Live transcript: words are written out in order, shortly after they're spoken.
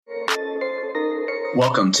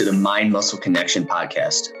Welcome to the Mind Muscle Connection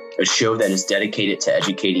podcast, a show that is dedicated to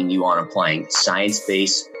educating you on applying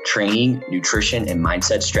science-based training, nutrition, and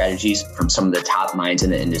mindset strategies from some of the top minds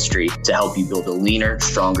in the industry to help you build a leaner,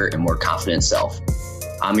 stronger, and more confident self.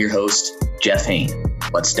 I'm your host, Jeff Hain.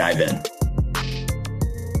 Let's dive in.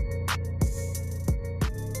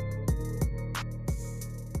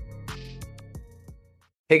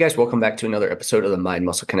 Hey guys, welcome back to another episode of the Mind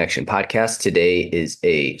Muscle Connection podcast. Today is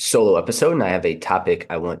a solo episode and I have a topic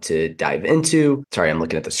I want to dive into. Sorry, I'm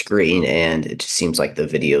looking at the screen and it just seems like the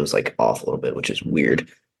video is off a little bit, which is weird.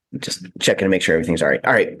 Just checking to make sure everything's all right.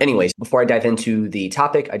 All right. Anyways, before I dive into the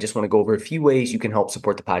topic, I just want to go over a few ways you can help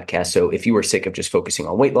support the podcast. So if you are sick of just focusing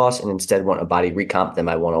on weight loss and instead want a body recomp, then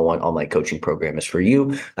my one-on-one online coaching program is for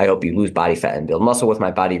you. I help you lose body fat and build muscle with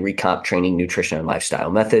my body recomp training, nutrition, and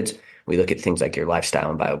lifestyle methods. We look at things like your lifestyle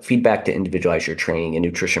and biofeedback to individualize your training and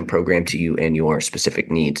nutrition program to you and your specific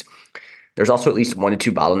needs. There's also at least 1 to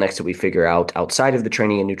 2 bottlenecks that we figure out outside of the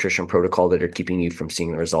training and nutrition protocol that are keeping you from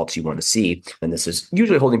seeing the results you want to see. And this is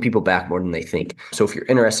usually holding people back more than they think. So if you're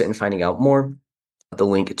interested in finding out more, the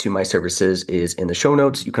link to my services is in the show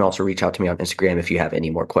notes. You can also reach out to me on Instagram if you have any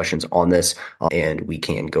more questions on this, and we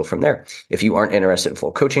can go from there. If you aren't interested in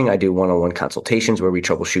full coaching, I do one-on-one consultations where we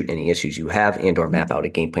troubleshoot any issues you have and or map out a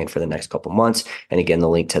game plan for the next couple months. And again, the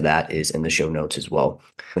link to that is in the show notes as well.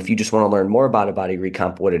 If you just want to learn more about a body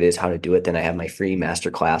recomp, what it is, how to do it, then I have my free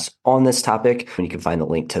masterclass on this topic, and you can find the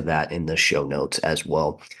link to that in the show notes as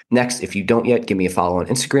well. Next, if you don't yet, give me a follow on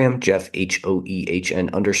Instagram, Jeff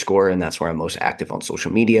HOEHN_, and that's where I'm most active on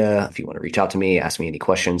social media. If you want to reach out to me, ask me any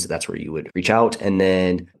questions, that's where you would reach out. And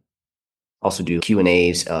then also do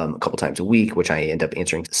Q&As a couple times a week, which I end up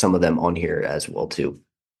answering some of them on here as well too.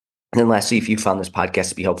 And then lastly, if you found this podcast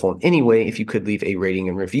to be helpful in any way, if you could leave a rating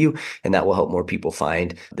and review, and that will help more people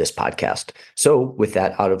find this podcast. So with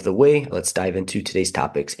that out of the way, let's dive into today's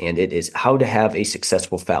topics. And it is how to have a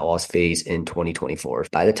successful fat loss phase in 2024.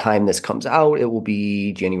 By the time this comes out, it will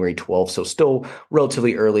be January 12th. So still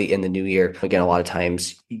relatively early in the new year. Again, a lot of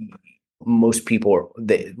times, most people,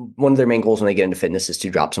 one of their main goals when they get into fitness is to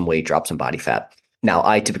drop some weight, drop some body fat. Now,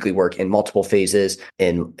 I typically work in multiple phases,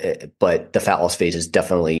 but the fat loss phase is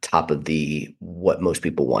definitely top of what most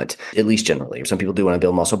people want, at least generally. Some people do want to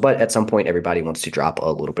build muscle, but at some point, everybody wants to drop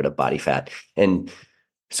a little bit of body fat. And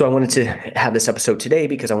so I wanted to have this episode today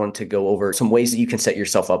because I wanted to go over some ways that you can set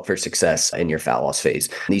yourself up for success in your fat loss phase.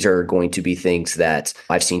 These are going to be things that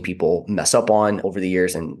I've seen people mess up on over the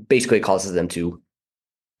years, and basically it causes them to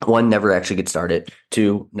 1, never actually get started,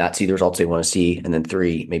 2, not see the results they want to see, and then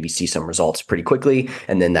 3, maybe see some results pretty quickly,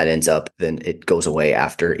 and then then it goes away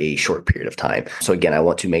after a short period of time. So again, I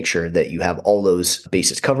want to make sure that you have all those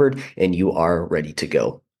bases covered and you are ready to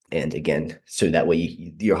go. And again, so that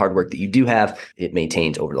way your hard work that you do have, it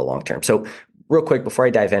maintains over the long term. So real quick, before I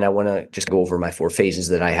dive in, I want to just go over my 4 phases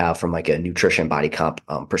that I have from a nutrition body comp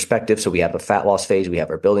perspective. So we have a fat loss phase, we have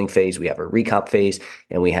our building phase, we have our recomp phase,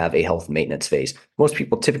 and we have a health maintenance phase. Most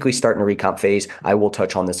people typically start in a recomp phase. I will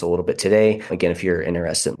touch on this a little bit today. Again, if you're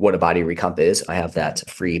interested in what a body recomp is, I have that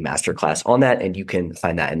free masterclass on that, and you can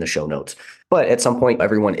find that in the show notes. But at some point,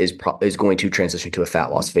 everyone is going to transition to a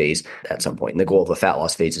fat loss phase at some point. And the goal of a fat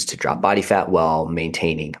loss phase is to drop body fat while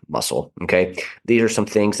maintaining muscle. Okay. These are some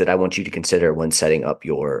things that I want you to consider when setting up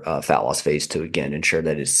your fat loss phase to, again, ensure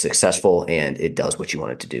that it's successful and it does what you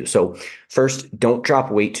want it to do. So first, don't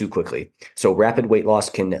drop weight too quickly. So rapid weight loss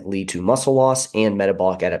can lead to muscle loss and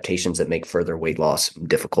metabolic adaptations that make further weight loss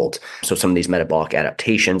difficult. So some of these metabolic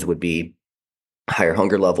adaptations would be higher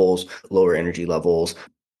hunger levels, lower energy levels,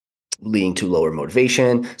 leading to lower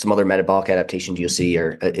motivation. Some other metabolic adaptations you'll see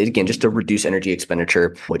are, again, just to reduce energy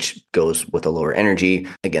expenditure, which goes with a lower energy.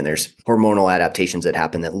 Again, there's hormonal adaptations that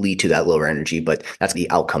happen that lead to that lower energy, but that's the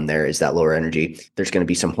outcome there is that lower energy. There's going to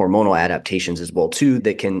be some hormonal adaptations as well, too,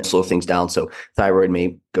 that can slow things down. So thyroid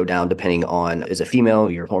may go down depending on, as a female,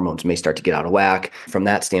 your hormones may start to get out of whack from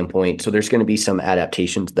that standpoint. So there's going to be some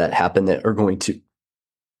adaptations that happen that are going to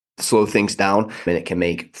slow things down, and it can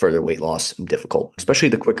make further weight loss difficult, especially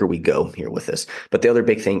the quicker we go here with this. But the other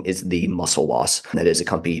big thing is the muscle loss that is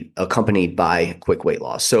accompanied by quick weight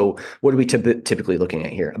loss. So what are we typically looking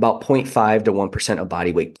at here? About 0.5 to 1% of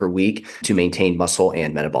body weight per week to maintain muscle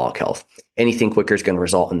and metabolic health. Anything quicker is going to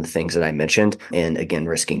result in the things that I mentioned. And again,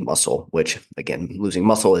 risking muscle, which again, losing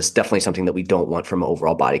muscle is definitely something that we don't want from an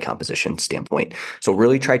overall body composition standpoint. So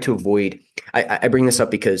really try to avoid, I bring this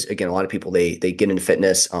up because again, a lot of people, they get into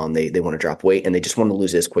fitness, they want to drop weight and they just want to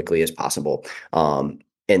lose it as quickly as possible.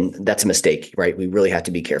 And that's a mistake, right? We really have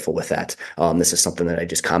to be careful with that. This is something that I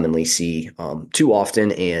just commonly see too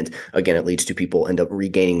often. And again, it leads to people end up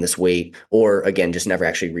regaining this weight or again, just never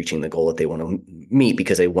actually reaching the goal that they want to meet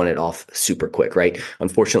because they want it off super quick, right?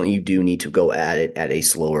 Unfortunately, you do need to go at it at a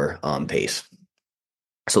slower pace.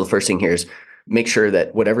 So the first thing here is make sure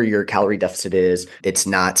that whatever your calorie deficit is, it's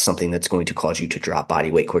not something that's going to cause you to drop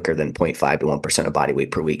body weight quicker than 0.5 to 1% of body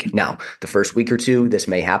weight per week. Now, the first week or two, this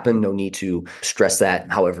may happen. No need to stress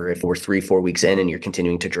that. However, if we're 3-4 weeks in and you're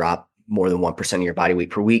continuing to drop more than 1% of your body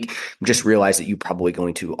weight per week, just realize that you probably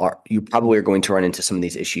are going to run into some of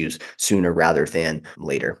these issues sooner rather than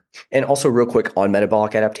later. And also real quick on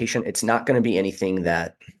metabolic adaptation, it's not going to be anything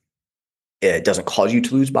that it doesn't cause you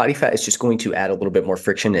to lose body fat. It's just going to add a little bit more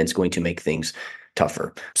friction and it's going to make things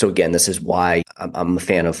tougher. So again, this is why I'm a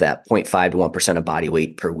fan of that 0.5 to 1% of body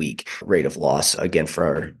weight per week rate of loss, again,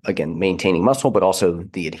 for maintaining muscle, but also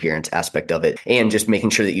the adherence aspect of it. And just making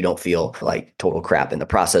sure that you don't feel like total crap in the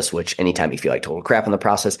process, which anytime you feel like total crap in the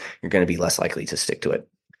process, you're going to be less likely to stick to it.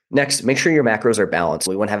 Next, make sure your macros are balanced.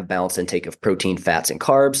 We want to have a balanced intake of protein, fats, and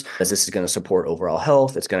carbs, as this is going to support overall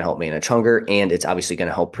health. It's going to help manage hunger, and it's obviously going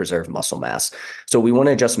to help preserve muscle mass. So we want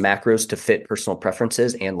to adjust macros to fit personal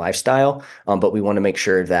preferences and lifestyle, but we want to make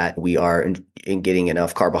sure that we are in getting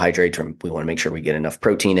enough carbohydrates. We want to make sure we get enough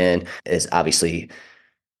protein in, as obviously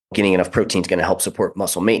getting enough protein is going to help support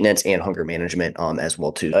muscle maintenance and hunger management as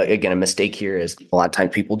well too. Again, a mistake here is a lot of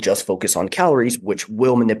times people just focus on calories, which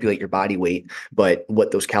will manipulate your body weight, but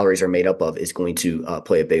what those calories are made up of is going to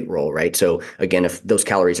play a big role, right? So again, if those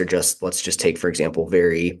calories are just, let's just take, for example,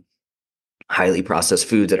 very highly processed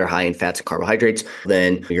foods that are high in fats and carbohydrates,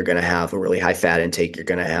 then you're going to have a really high fat intake. You're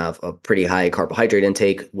going to have a pretty high carbohydrate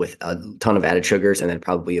intake with a ton of added sugars, and then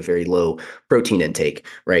probably a very low protein intake,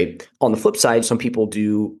 right? On the flip side, some people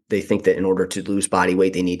they think that in order to lose body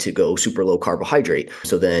weight, they need to go super low carbohydrate.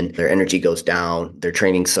 So then their energy goes down, their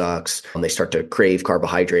training sucks, and they start to crave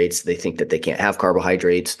carbohydrates. They think that they can't have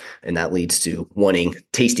carbohydrates, and that leads to wanting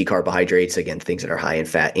tasty carbohydrates, again, things that are high in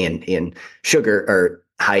fat and in sugar, or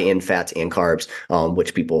high in fats and carbs,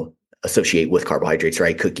 which people associate with carbohydrates,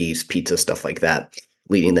 right? Cookies, pizza, stuff like that,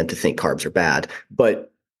 leading them to think carbs are bad.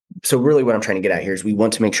 But so really what I'm trying to get at here is we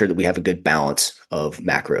want to make sure that we have a good balance of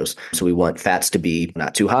macros. So we want fats to be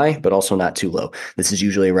not too high, but also not too low. This is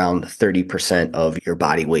usually around 30% of your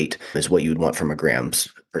body weight is what you would want from a gram's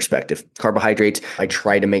perspective. Carbohydrates, I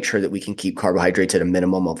try to make sure that we can keep carbohydrates at a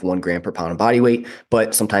minimum of 1 gram per pound of body weight,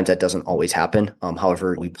 but sometimes that doesn't always happen.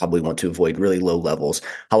 However, we probably want to avoid really low levels.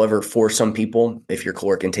 However, for some people, if your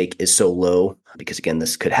caloric intake is so low, because again,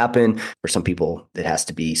 this could happen, for some people, it has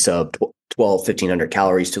to be sub 1,500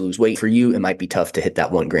 calories to lose weight. For you, it might be tough to hit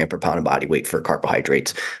that 1 gram per pound of body weight for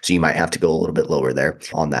carbohydrates. So you might have to go a little bit lower there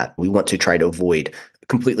on that. We want to try to avoid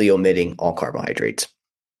completely omitting all carbohydrates.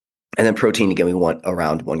 And then protein, again, we want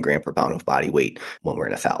around 1 gram per pound of body weight when we're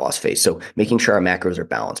in a fat loss phase. So making sure our macros are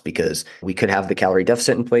balanced, because we could have the calorie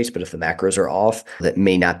deficit in place, but if the macros are off, that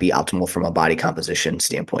may not be optimal from a body composition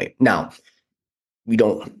standpoint. Now, we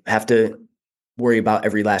don't have to worry about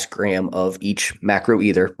every last gram of each macro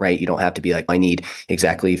either, right? You don't have to be like, I need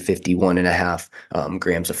exactly 51.5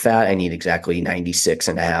 grams of fat. I need exactly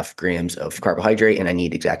 96.5 grams of carbohydrate, and I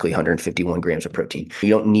need exactly 151 grams of protein. You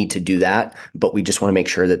don't need to do that, but we just want to make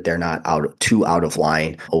sure that they're not too out of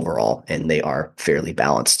line overall, and they are fairly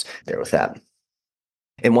balanced there with that.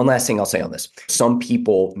 And one last thing I'll say on this, some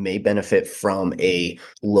people may benefit from a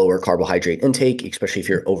lower carbohydrate intake, especially if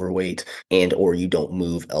you're overweight and or you don't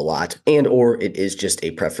move a lot, and or it is just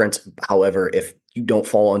a preference. However, if you don't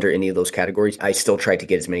fall under any of those categories, I still try to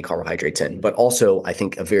get as many carbohydrates in. But also, I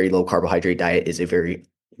think a very low carbohydrate diet is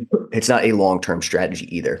it's not a long-term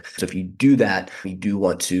strategy either. So if you do that, you do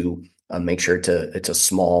want to make sure it's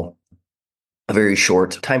a very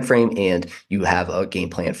short time frame, and you have a game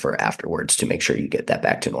plan for afterwards to make sure you get that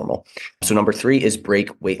back to normal. So number 3 is break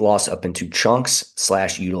weight loss up into chunks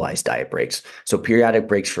 / utilize diet breaks. So periodic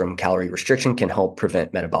breaks from calorie restriction can help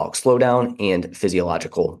prevent metabolic slowdown and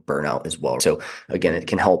physiological burnout as well. So again, it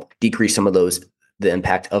can help decrease some of the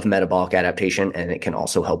impact of metabolic adaptation, and it can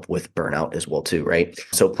also help with burnout as well too, right?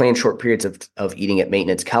 So plan short periods of eating at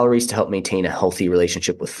maintenance calories to help maintain a healthy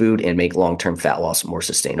relationship with food and make long-term fat loss more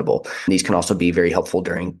sustainable. These can also be very helpful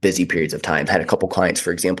during busy periods of time. I had a couple clients,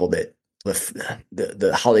 for example, that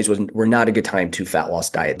the holidays were not a good time to fat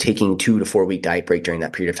loss diet. Taking 2 to 4 week diet break during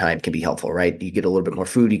that period of time can be helpful, right? You get a little bit more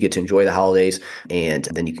food, you get to enjoy the holidays, and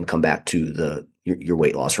then you can come back to the your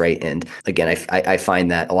weight loss, right? And again, I find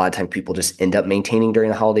that a lot of times people just end up maintaining during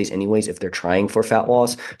the holidays anyways if they're trying for fat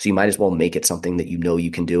loss. So you might as well make it something that you know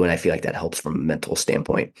you can do. And I feel like that helps from a mental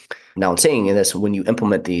standpoint. Now, in saying this, when you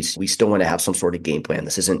implement these, we still want to have some sort of game plan.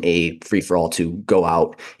 This isn't a free-for-all to go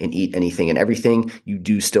out and eat anything and everything. You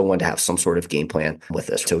do still want to have some sort of game plan with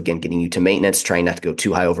this. So again, getting you to maintenance, trying not to go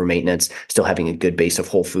too high over maintenance, still having a good base of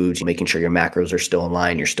whole foods, making sure your macros are still in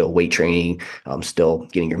line, you're still weight training, still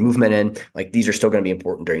getting your movement in. Like these are still going to be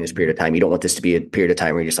important during this period of time. You don't want this to be a period of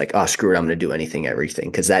time where you're just like, oh, screw it, I'm going to do anything, everything,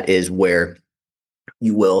 because that is where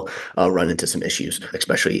you will run into some issues,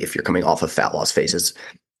 especially if you're coming off of fat loss phases.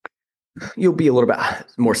 You'll be a little bit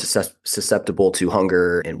more susceptible to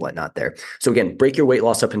hunger and whatnot there. So again, break your weight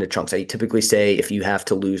loss up into chunks. I typically say if you have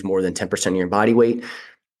to lose more than 10% of your body weight,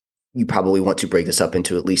 you probably want to break this up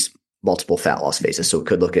into at least multiple fat loss phases. So it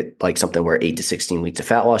could look at like something where 8 to 16 weeks of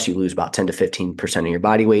fat loss, you lose about 10 to 15% of your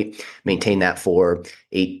body weight, maintain that for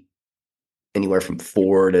anywhere from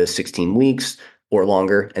 4 to 16 weeks or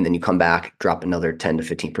longer. And then you come back, drop another 10 to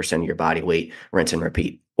 15% of your body weight, rinse and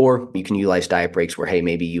repeat. Or you can utilize diet breaks where, hey,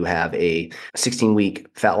 maybe you have a 16-week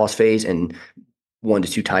fat loss phase and 1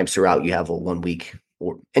 to 2 times throughout, you have a 1 week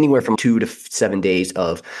or anywhere from 2 to 7 days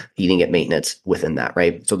of eating at maintenance within that,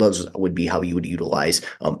 right? So those would be how you would utilize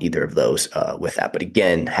either of those with that. But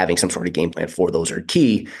again, having some sort of game plan for those are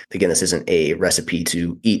key. Again, this isn't a recipe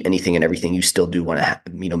to eat anything and everything. You still do want to,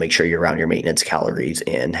 make sure you're around your maintenance calories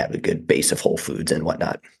and have a good base of whole foods and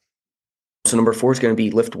whatnot. So number 4 is going to be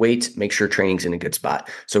lift weights, make sure training's in a good spot.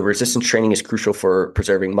 So resistance training is crucial for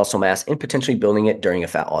preserving muscle mass and potentially building it during a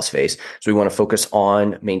fat loss phase. So we want to focus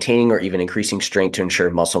on maintaining or even increasing strength to ensure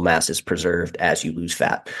muscle mass is preserved as you lose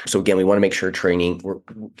fat. So again, we want to make sure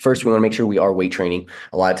first we want to make sure we are weight training.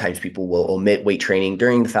 A lot of times people will omit weight training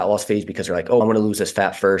during the fat loss phase because they're like, oh, I'm going to lose this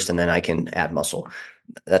fat first and then I can add muscle.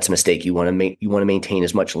 That's a mistake. You want to maintain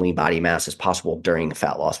as much lean body mass as possible during the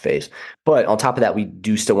fat loss phase. But on top of that, we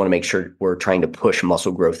do still want to make sure we're trying to push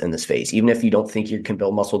muscle growth in this phase. Even if you don't think you can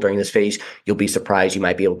build muscle during this phase, you'll be surprised. You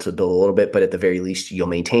might be able to build a little bit, but at the very least, you'll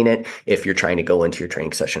maintain it if you're trying to go into your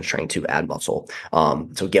training sessions trying to add muscle.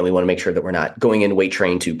 So again, we want to make sure that we're not going into weight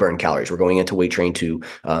training to burn calories. We're going into weight training to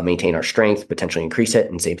maintain our strength, potentially increase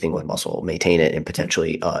it, and same thing with muscle, maintain it and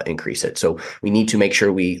potentially increase it. So we need to make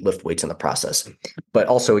sure we lift weights in the process. But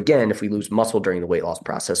also, again, if we lose muscle during the weight loss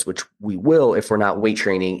process, which we will if we're not weight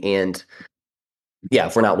training,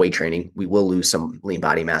 if we're not weight training, we will lose some lean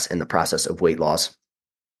body mass in the process of weight loss.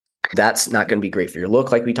 That's not going to be great for your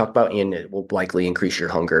look, like we talked about, and it will likely increase your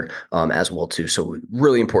hunger as well too. So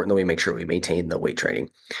really important that we make sure we maintain the weight training.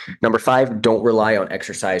 Number 5, don't rely on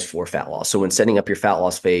exercise for fat loss. So when setting up your fat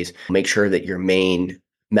loss phase, make sure that your main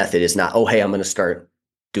method is not, oh, hey, I'm going to start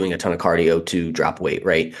doing a ton of cardio to drop weight,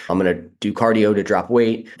 right? I'm going to do cardio to drop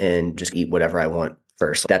weight and just eat whatever I want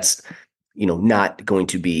first. That's, not going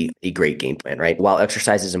to be a great game plan, right? While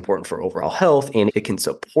exercise is important for overall health and it can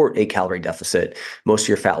support a calorie deficit, most of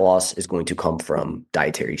your fat loss is going to come from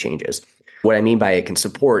dietary changes. What I mean by it can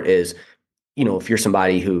support is, if you're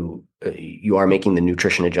somebody who you are making the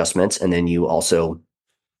nutrition adjustments and then you also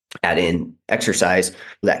add in exercise,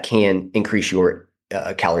 that can increase your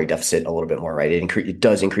calorie deficit a little bit more, right? It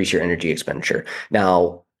does increase your energy expenditure.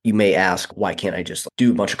 Now, you may ask, why can't I just do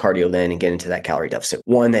a bunch of cardio then and get into that calorie deficit?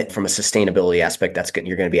 One, that from a sustainability aspect,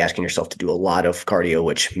 you're going to be asking yourself to do a lot of cardio,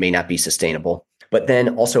 which may not be sustainable. But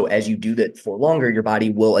then also, as you do that for longer, your body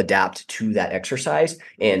will adapt to that exercise.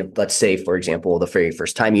 And let's say, for example, the very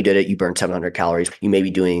first time you did it, you burned 700 calories. You may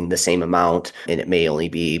be doing the same amount, and it may only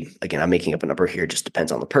be, again, I'm making up a number here, it just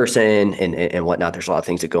depends on the person and whatnot. There's a lot of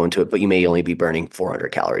things that go into it, but you may only be burning 400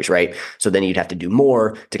 calories, right? So then you'd have to do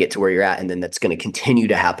more to get to where you're at. And then that's going to continue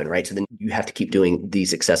to happen, right? So then you have to keep doing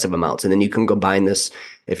these excessive amounts. And then you can combine this,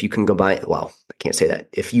 I can't say that.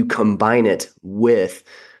 If you combine it with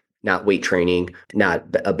not weight training, not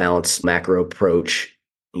a balanced macro approach,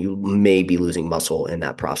 you may be losing muscle in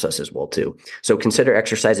that process as well too. So consider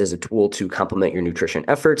exercise as a tool to complement your nutrition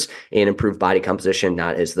efforts and improve body composition,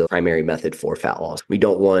 not as the primary method for fat loss. We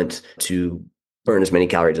don't want to burn as many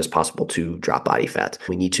calories as possible to drop body fat.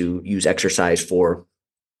 We need to use exercise for,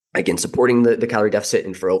 again, supporting the calorie deficit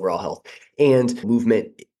and for overall health. And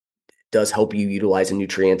movement does help you utilize the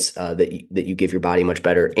nutrients that you give your body much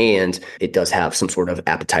better. And it does have some sort of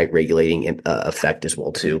appetite regulating effect as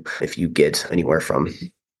well too, if you get anywhere from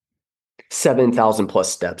 7,000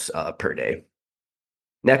 plus steps per day.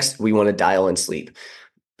 Next, we want to dial in sleep.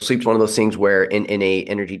 Sleep's one of those things where in a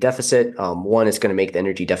energy deficit, one, it's going to make the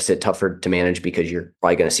energy deficit tougher to manage because you're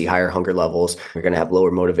probably going to see higher hunger levels. You're going to have lower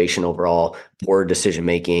motivation overall, poor decision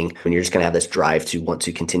making, and you're just going to have this drive to want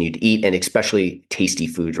to continue to eat, and especially tasty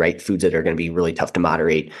foods, right? Foods that are going to be really tough to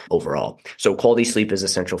moderate overall. So quality sleep is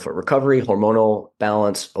essential for recovery, hormonal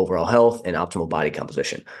balance, overall health, and optimal body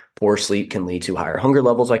composition. Poor sleep can lead to higher hunger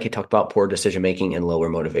levels, like I talked about, poor decision making, and lower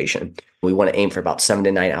motivation. We want to aim for about 7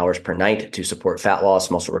 to 9 hours per night to support fat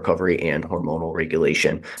loss, muscle recovery, and hormonal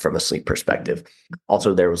regulation from a sleep perspective.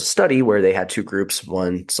 Also, there was a study where they had two groups.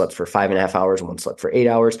 One slept for 5.5 hours and one slept for 8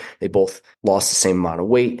 hours. They both lost the same amount of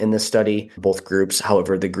weight in this study, both groups.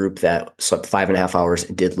 However, the group that slept 5.5 hours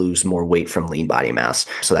did lose more weight from lean body mass.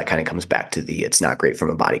 So that kind of comes back to it's not great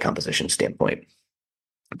from a body composition standpoint.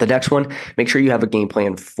 The next one, make sure you have a game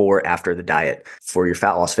plan for after the diet for your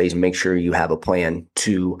fat loss phase. Make sure you have a plan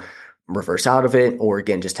to reverse out of it, or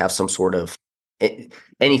again, just have some sort of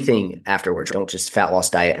anything afterwards. Don't just fat loss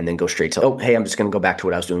diet and then go straight to, hey, I'm just going to go back to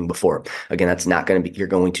what I was doing before. Again, that's not going to be, you're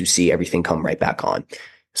going to see everything come right back on.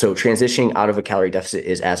 So transitioning out of a calorie deficit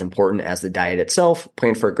is as important as the diet itself.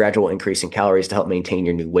 Plan for a gradual increase in calories to help maintain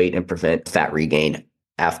your new weight and prevent fat regain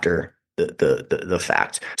after the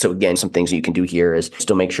fact. So again, some things you can do here is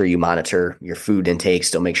still make sure you monitor your food intake,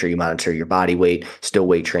 still make sure you monitor your body weight, still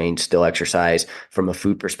weight train, still exercise. From a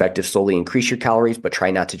food perspective, slowly increase your calories, but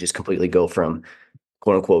try not to just completely go from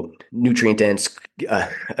quote unquote nutrient dense,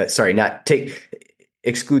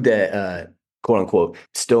 exclude the quote unquote,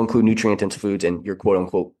 still include nutrient dense foods and your quote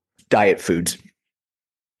unquote diet foods.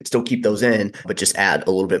 Still keep those in, but just add a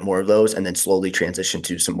little bit more of those and then slowly transition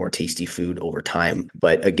to some more tasty food over time.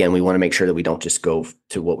 But again, we want to make sure that we don't just go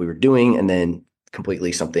to what we were doing and then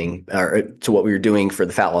completely something, or to what we were doing for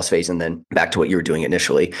the fat loss phase and then back to what you were doing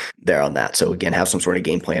initially there on that. So again, have some sort of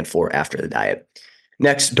game plan for after the diet.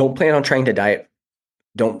 Next, don't plan on trying to diet.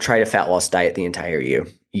 Don't try to fat loss diet the entire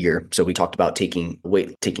year. So we talked about taking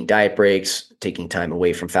diet breaks, taking time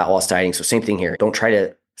away from fat loss dieting. So same thing here. Don't try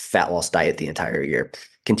to fat loss diet the entire year.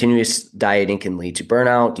 Continuous dieting can lead to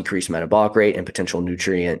burnout, decreased metabolic rate, and potential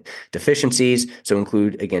nutrient deficiencies. So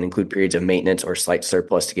include periods of maintenance or slight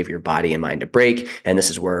surplus to give your body and mind a break. And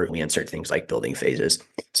this is where we insert things like building phases.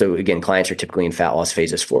 So again, clients are typically in fat loss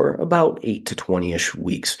phases for about 8 to 20-ish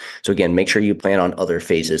weeks. So again, make sure you plan on other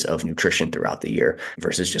phases of nutrition throughout the year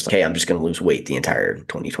versus just like, hey, I'm just going to lose weight the entire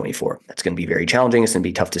 2024. That's going to be very challenging. It's going to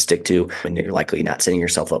be tough to stick to, and you're likely not setting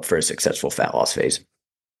yourself up for a successful fat loss phase.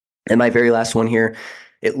 And my very last one here,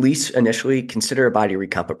 at least initially, consider a body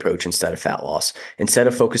recomp approach instead of fat loss. Instead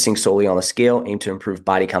of focusing solely on the scale, aim to improve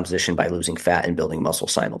body composition by losing fat and building muscle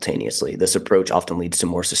simultaneously. This approach often leads to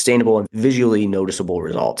more sustainable and visually noticeable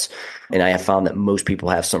results. And I have found that most people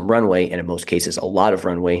have some runway, and in most cases, a lot of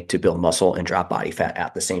runway to build muscle and drop body fat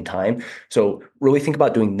at the same time. So really think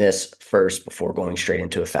about doing this first before going straight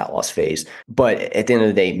into a fat loss phase. But at the end of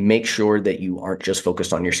the day, make sure that you aren't just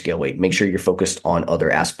focused on your scale weight. Make sure you're focused on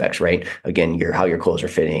other aspects, right? Again, how your clothes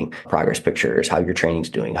are fitting, progress pictures, how your training's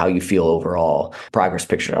doing, how you feel overall, progress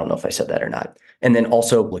picture. I don't know if I said that or not. And then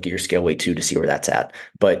also look at your scale weight too to see where that's at.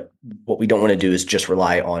 But what we don't want to do is just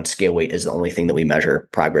rely on scale weight as the only thing that we measure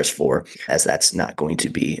progress for, as it's not going to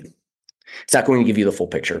give you the full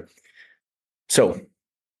picture. So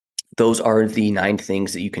those are the 9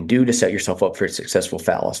 things that you can do to set yourself up for a successful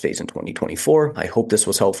fat loss phase in 2024. I hope this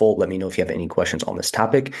was helpful. Let me know if you have any questions on this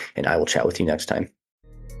topic, and I will chat with you next time.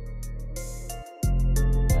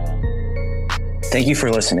 Thank you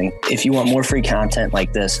for listening. If you want more free content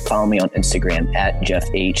like this, follow me on Instagram at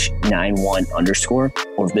JeffH91_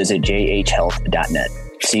 or visit jhhealth.net.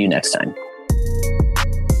 See you next time.